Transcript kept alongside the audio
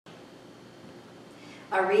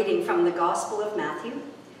A reading from the Gospel of Matthew,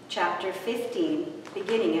 chapter 15,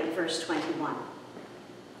 beginning at verse 21.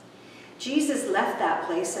 Jesus left that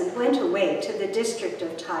place and went away to the district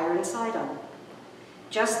of Tyre and Sidon.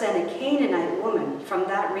 Just then a Canaanite woman from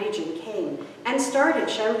that region came and started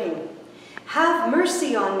shouting, "Have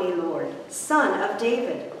mercy on me, Lord, Son of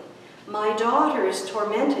David. My daughter is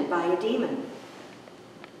tormented by a demon."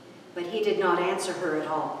 But he did not answer her at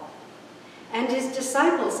all. And his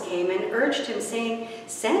disciples came and urged him, saying,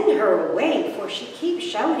 "Send her away, for she keeps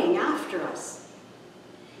shouting after us."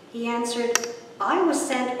 He answered, "I was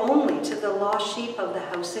sent only to the lost sheep of the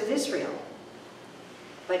house of Israel."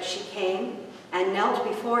 But she came and knelt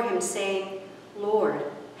before him, saying, "Lord,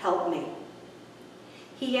 help me."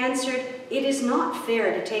 He answered, "It is not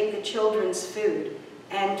fair to take the children's food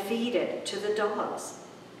and feed it to the dogs."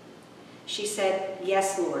 She said,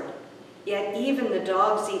 "Yes, Lord. Yet even the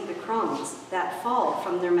dogs eat the crumbs that fall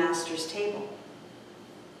from their master's table."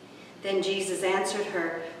 Then Jesus answered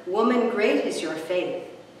her, "Woman, great is your faith.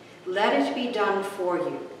 Let it be done for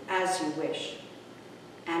you as you wish."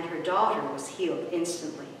 And her daughter was healed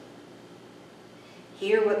instantly.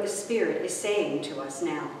 Hear what the Spirit is saying to us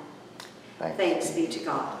now. Thanks be to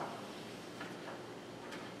God.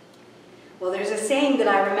 Well, there's a saying that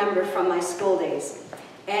I remember from my school days,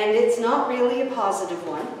 and it's not really a positive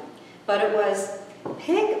one. But it was,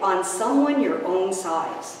 pick on someone your own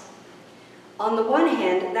size. On the one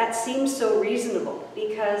hand, that seems so reasonable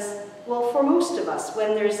because, well, for most of us,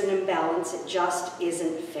 when there's an imbalance, it just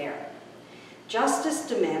isn't fair. Justice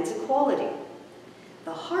demands equality.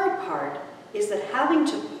 The hard part is that having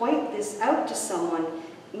to point this out to someone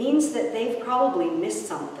means that they've probably missed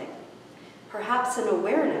something, perhaps an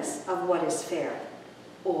awareness of what is fair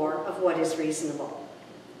or of what is reasonable.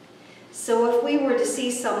 So if we were to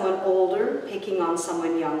see someone older picking on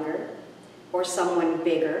someone younger, or someone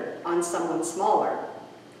bigger on someone smaller,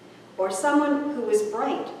 or someone who is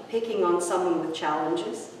bright picking on someone with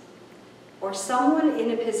challenges, or someone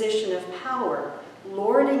in a position of power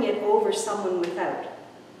lording it over someone without,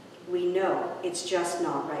 we know it's just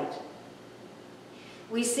not right.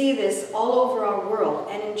 We see this all over our world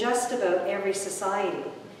and in just about every society,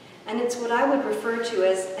 and it's what I would refer to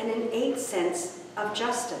as an innate sense of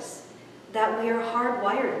justice that we are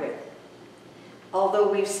hardwired with, although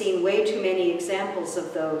we've seen way too many examples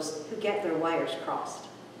of those who get their wires crossed.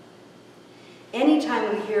 Anytime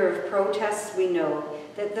we hear of protests, we know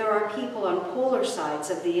that there are people on polar sides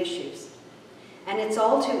of the issues, and it's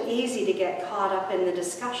all too easy to get caught up in the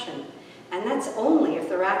discussion, and that's only if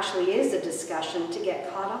there actually is a discussion to get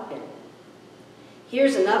caught up in.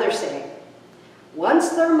 Here's another saying: once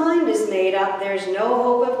their mind is made up, there's no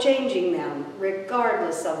hope of changing them,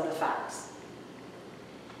 regardless of the facts.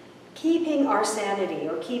 Keeping our sanity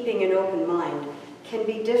or keeping an open mind can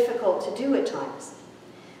be difficult to do at times.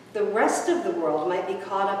 The rest of the world might be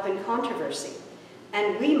caught up in controversy,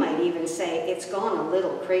 and we might even say it's gone a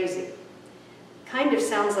little crazy. Kind of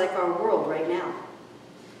sounds like our world right now.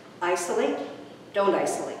 Isolate, don't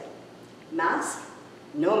isolate. Mask,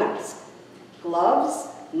 no mask. Gloves,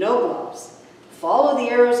 no gloves. Follow the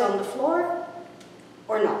arrows on the floor,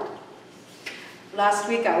 or not. Last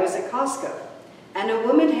week I was at Costco, and a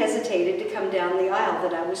woman hesitated to come down the aisle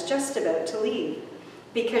that I was just about to leave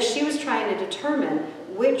because she was trying to determine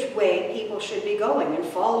which way people should be going and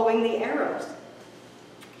following the arrows.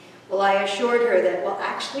 Well, I assured her that, well,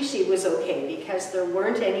 actually she was okay because there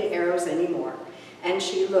weren't any arrows anymore, and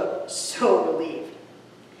she looked so relieved.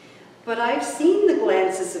 But I've seen the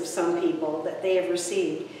glances of some people that they have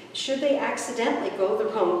received should they accidentally go the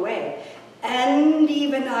wrong way. And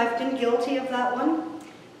even I've been guilty of that one.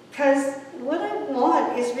 Because what I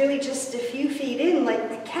want is really just a few feet in, like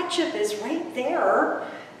the ketchup is right there.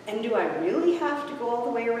 And do I really have to go all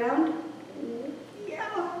the way around?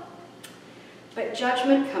 Yeah. But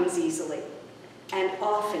judgment comes easily, and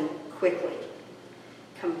often quickly.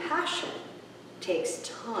 Compassion takes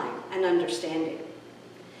time and understanding,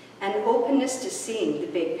 and openness to seeing the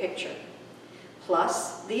big picture,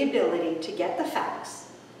 plus the ability to get the facts,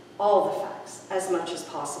 all the facts, as much as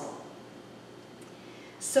possible.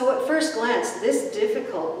 So at first glance, this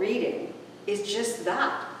difficult reading is just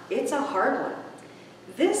that. It's a hard one.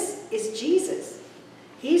 This is Jesus.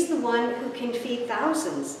 He's the one who can feed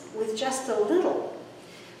thousands with just a little,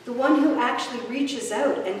 the one who actually reaches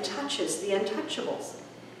out and touches the untouchables,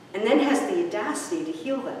 and then has the audacity to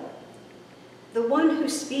heal them. The one who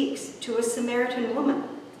speaks to a Samaritan woman,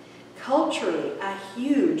 culturally a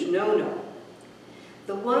huge no-no.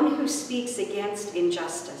 The one who speaks against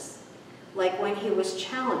injustice, like when he was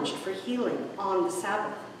challenged for healing on the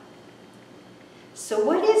Sabbath. So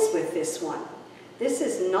what is with this one? this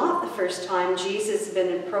is not the first time Jesus has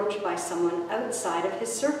been approached by someone outside of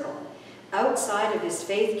his circle, outside of his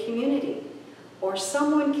faith community, or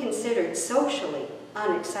someone considered socially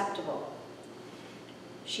unacceptable.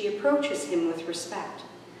 She approaches him with respect,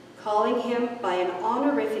 calling him by an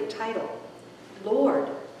honorific title, Lord,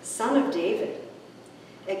 Son of David,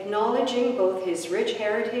 acknowledging both his rich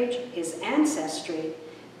heritage, his ancestry,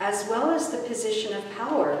 as well as the position of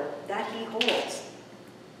power that he holds.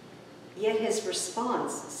 Yet his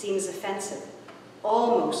response seems offensive,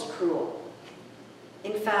 almost cruel.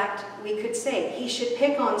 In fact, we could say he should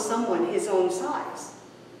pick on someone his own size.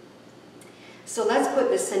 So let's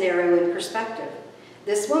put this scenario in perspective.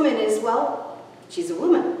 This woman is, well, she's a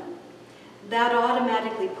woman. That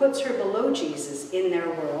automatically puts her below Jesus in their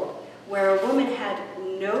world, where a woman had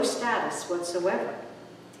no status whatsoever.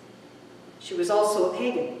 She was also a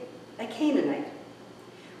pagan, a Canaanite.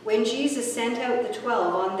 When Jesus sent out the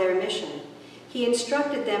 12 on their mission, he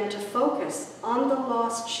instructed them to focus on the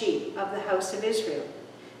lost sheep of the house of Israel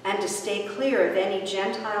and to stay clear of any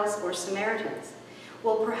Gentiles or Samaritans.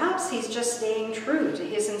 Well, perhaps he's just staying true to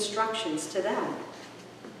his instructions to them.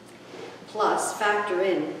 Plus, factor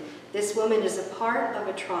in, this woman is a part of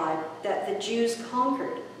a tribe that the Jews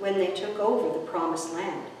conquered when they took over the Promised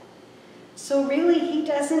Land. So really, he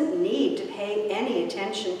doesn't need to pay any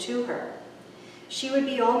attention to her. She would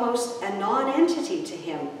be almost a non-entity to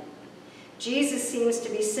him. Jesus seems to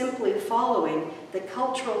be simply following the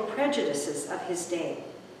cultural prejudices of his day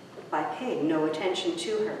by paying no attention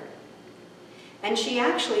to her. And she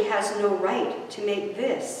actually has no right to make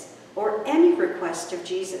this or any request of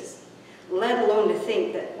Jesus, let alone to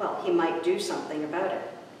think that, well, he might do something about it.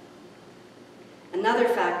 Another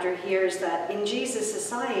factor here is that in Jesus'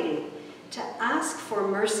 society, to ask for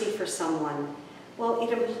mercy for someone, well,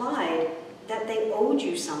 it implied that they owed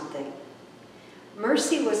you something.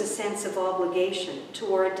 Mercy was a sense of obligation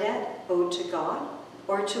toward a debt owed to God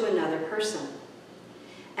or to another person.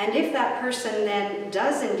 And if that person then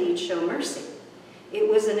does indeed show mercy, it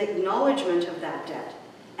was an acknowledgement of that debt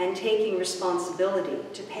and taking responsibility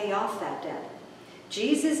to pay off that debt.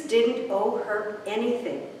 Jesus didn't owe her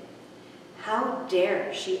anything. How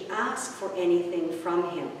dare she ask for anything from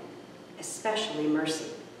him, especially mercy?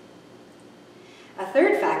 A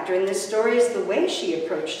third factor in this story is the way she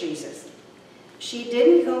approached Jesus. She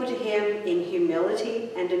didn't go to him in humility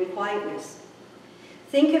and in quietness.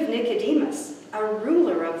 Think of Nicodemus, a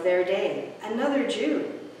ruler of their day, another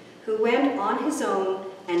Jew, who went on his own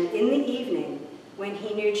and in the evening when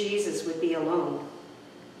he knew Jesus would be alone.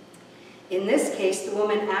 In this case, the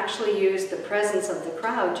woman actually used the presence of the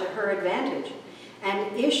crowd to her advantage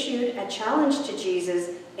and issued a challenge to Jesus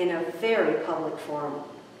in a very public forum.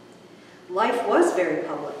 Life was very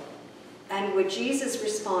public, and would Jesus'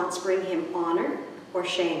 response bring him honor or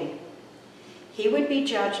shame? He would be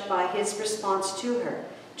judged by his response to her,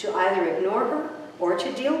 to either ignore her or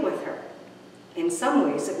to deal with her. In some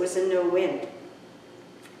ways, it was a no-win.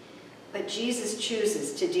 But Jesus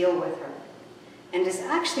chooses to deal with her, and is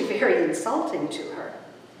actually very insulting to her.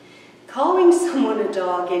 Calling someone a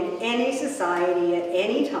dog in any society at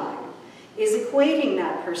any time is equating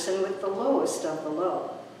that person with the lowest of the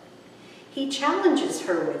low. He challenges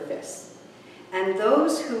her with this, and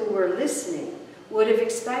those who were listening would have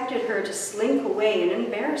expected her to slink away in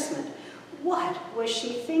embarrassment. What was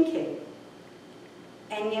she thinking?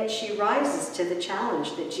 And yet she rises to the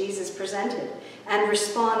challenge that Jesus presented and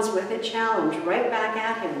responds with a challenge right back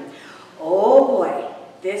at him. Oh boy,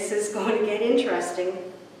 this is going to get interesting.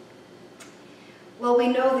 Well, we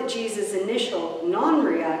know that Jesus' initial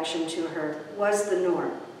non-reaction to her was the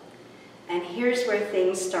norm. And here's where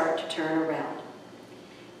things start to turn around.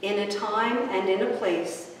 In a time and in a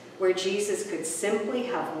place where Jesus could simply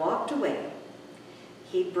have walked away,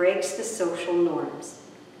 he breaks the social norms.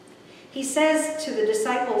 He says to the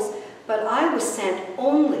disciples, "But I was sent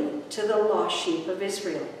only to the lost sheep of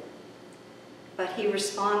Israel." But he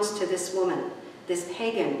responds to this woman, this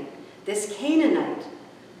pagan, this Canaanite,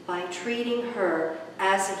 by treating her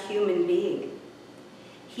as a human being.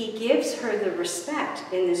 He gives her the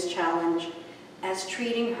respect in this challenge as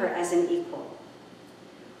treating her as an equal.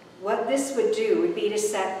 What this would do would be to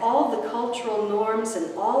set all the cultural norms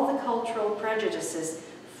and all the cultural prejudices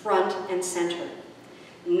front and center.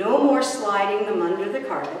 No more sliding them under the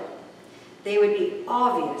carpet. They would be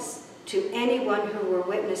obvious to anyone who were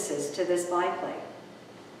witnesses to this byplay.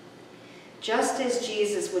 Just as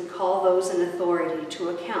Jesus would call those in authority to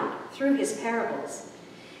account through his parables,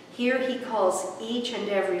 here he calls each and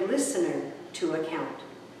every listener to account.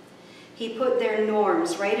 He put their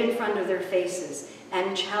norms right in front of their faces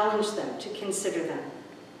and challenged them to consider them.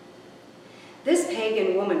 This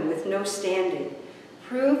pagan woman with no standing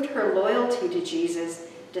proved her loyalty to Jesus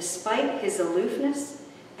despite his aloofness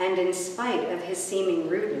and in spite of his seeming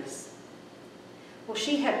rudeness? Well,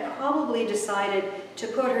 she had probably decided to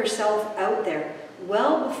put herself out there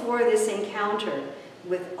well before this encounter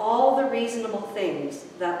with all the reasonable things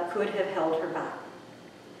that could have held her back.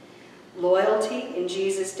 Loyalty in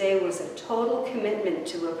Jesus' day was a total commitment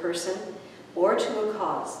to a person or to a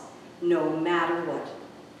cause, no matter what,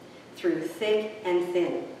 through thick and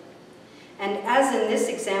thin. And as in this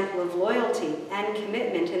example of loyalty and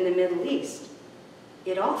commitment in the Middle East,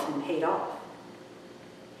 it often paid off.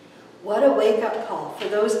 What a wake-up call for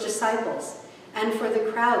those disciples and for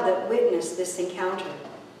the crowd that witnessed this encounter.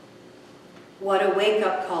 What a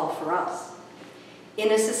wake-up call for us.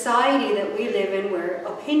 In a society that we live in where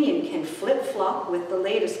opinion can flip-flop with the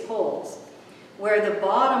latest polls, where the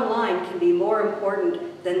bottom line can be more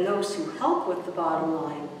important than those who help with the bottom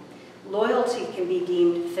line, loyalty can be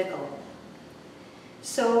deemed fickle.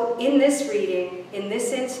 So in this reading, in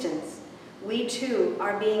this instance, we too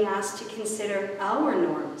are being asked to consider our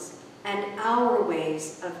norms and our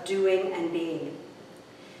ways of doing and being.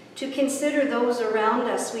 To consider those around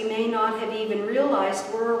us we may not have even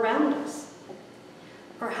realized were around us.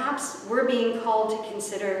 Perhaps we're being called to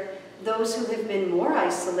consider those who have been more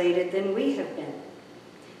isolated than we have been.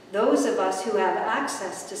 Those of us who have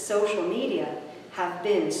access to social media have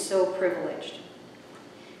been so privileged.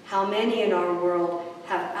 How many in our world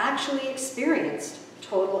have actually experienced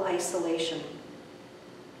total isolation?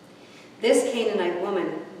 This Canaanite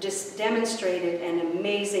woman just demonstrated an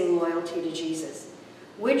amazing loyalty to Jesus,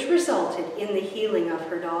 which resulted in the healing of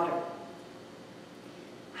her daughter.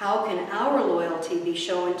 How can our loyalty be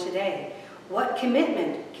shown today? What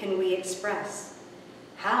commitment can we express?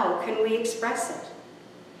 How can we express it?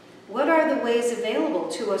 What are the ways available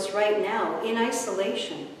to us right now in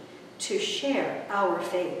isolation to share our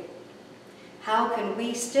faith? How can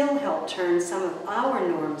we still help turn some of our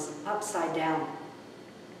norms upside down?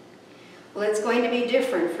 Well, it's going to be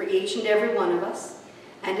different for each and every one of us,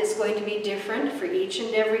 and it's going to be different for each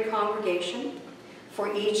and every congregation,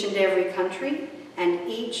 for each and every country, and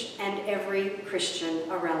each and every Christian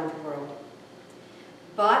around the world.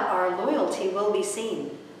 But our loyalty will be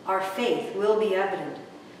seen, our faith will be evident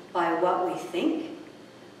by what we think,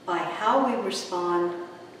 by how we respond,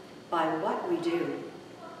 by what we do.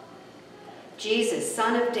 Jesus,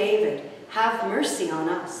 Son of David, have mercy on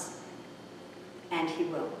us, and he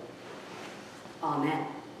will. Amen.